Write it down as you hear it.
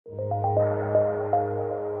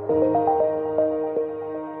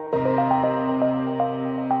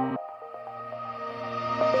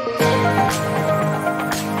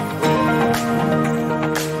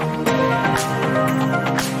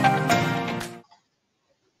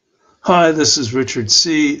Hi, this is Richard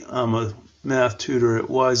C. I'm a math tutor at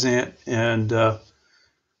Wyzant, and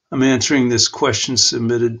I'm answering this question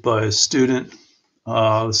submitted by a student.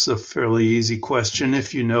 This is a fairly easy question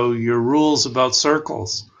if you know your rules about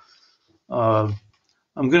circles. Uh,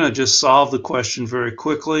 I'm going to just solve the question very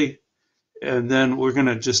quickly, and then we're going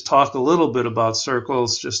to just talk a little bit about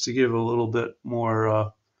circles just to give a little bit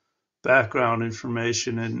more background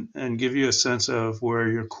information and give you a sense of where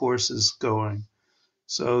your course is going.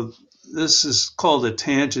 So this is called a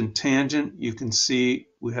tangent. You can see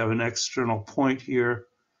we have an external point here,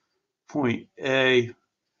 point A,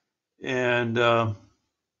 and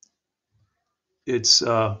it's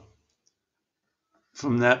from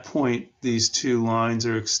that point, these two lines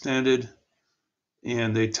are extended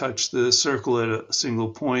and they touch the circle at a single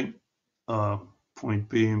point, point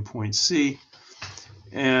B and point C.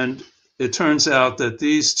 And it turns out that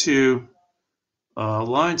these two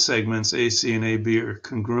line segments, AC and AB, are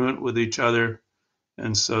congruent with each other.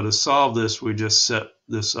 And so to solve this, we just set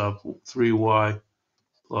this up 3y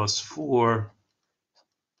plus 4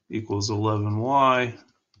 equals 11y,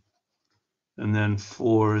 and then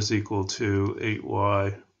 4 is equal to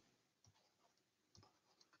 8y.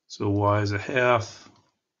 So y is a half,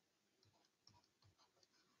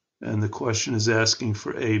 and the question is asking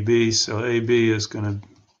for AB, so AB is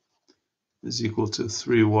equal to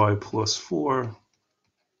 3y plus 4,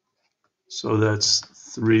 so that's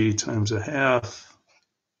 3 times a half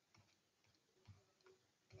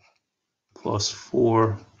plus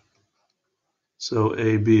 4, so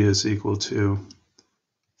AB is equal to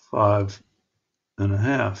 5 and a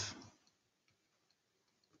half.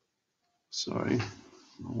 Sorry,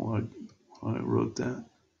 why I wrote that.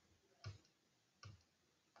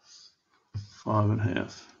 5 and a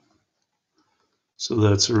half. So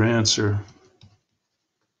that's our answer.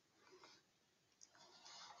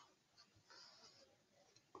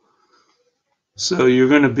 So you're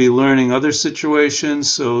going to be learning other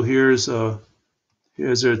situations. So here's a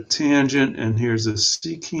tangent and here's a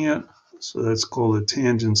secant. So that's called a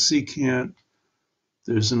tangent secant.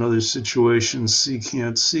 There's another situation,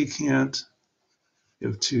 secant. You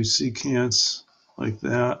have two secants like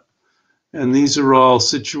that. And these are all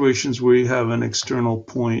situations where you have an external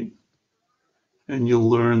point, and you'll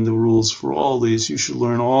learn the rules for all these. You should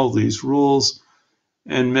learn all these rules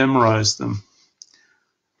and memorize them.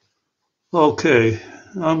 Okay,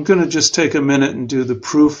 I'm going to just take a minute and do the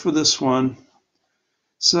proof for this one.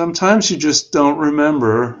 Sometimes you just don't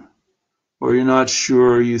remember, or you're not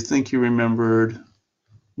sure, you think you remembered,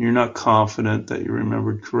 you're not confident that you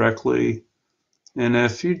remembered correctly. And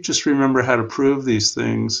if you just remember how to prove these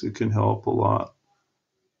things, it can help a lot.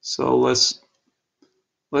 So let's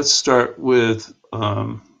start with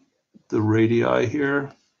the radii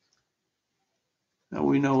here. Now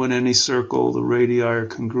we know in any circle the radii are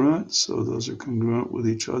congruent, so those are congruent with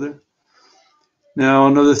each other. Now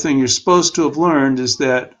another thing you're supposed to have learned is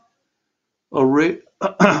that a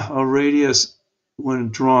radius, when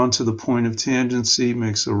drawn to the point of tangency,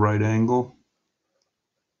 makes a right angle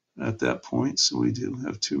at that point, so we do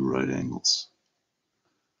have two right angles.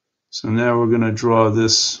 So now we're going to draw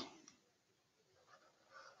this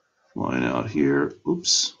line out here.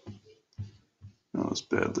 Oops, that was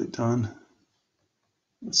badly done.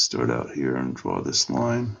 Let's start out here and draw this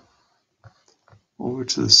line over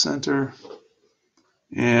to the center.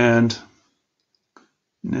 And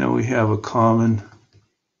now we have a common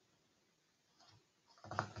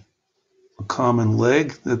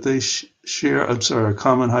leg that they share. I'm sorry, a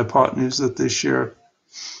common hypotenuse that they share.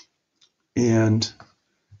 And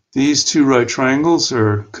these two right triangles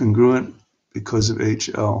are congruent because of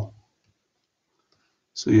HL.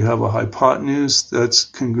 So you have a hypotenuse that's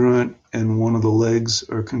congruent and one of the legs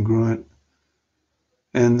are congruent.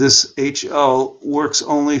 And this HL works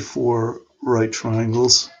only for right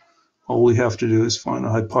triangles. All we have to do is find a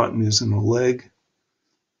hypotenuse and a leg.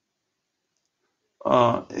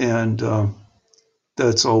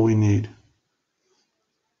 That's all we need.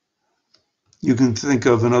 You can think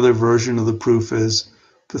of another version of the proof as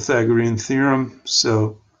Pythagorean theorem.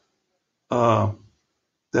 So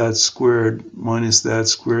that squared minus that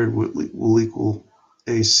squared will equal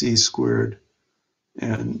AC squared.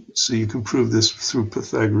 And so you can prove this through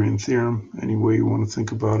Pythagorean theorem, any way you want to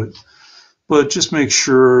think about it. But just make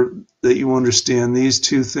sure that you understand these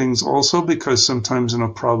two things also, because sometimes in a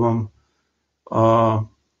problem,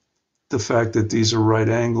 the fact that these are right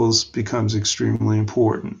angles becomes extremely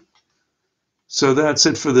important. So that's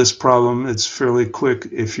it for this problem. It's fairly quick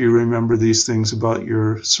if you remember these things about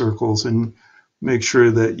your circles, and make sure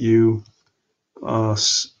that you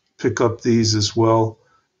pick up these as well.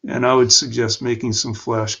 And I would suggest making some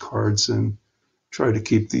flashcards and try to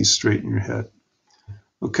keep these straight in your head.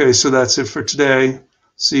 Okay, so that's it for today.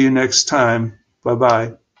 See you next time.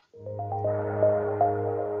 Bye-bye.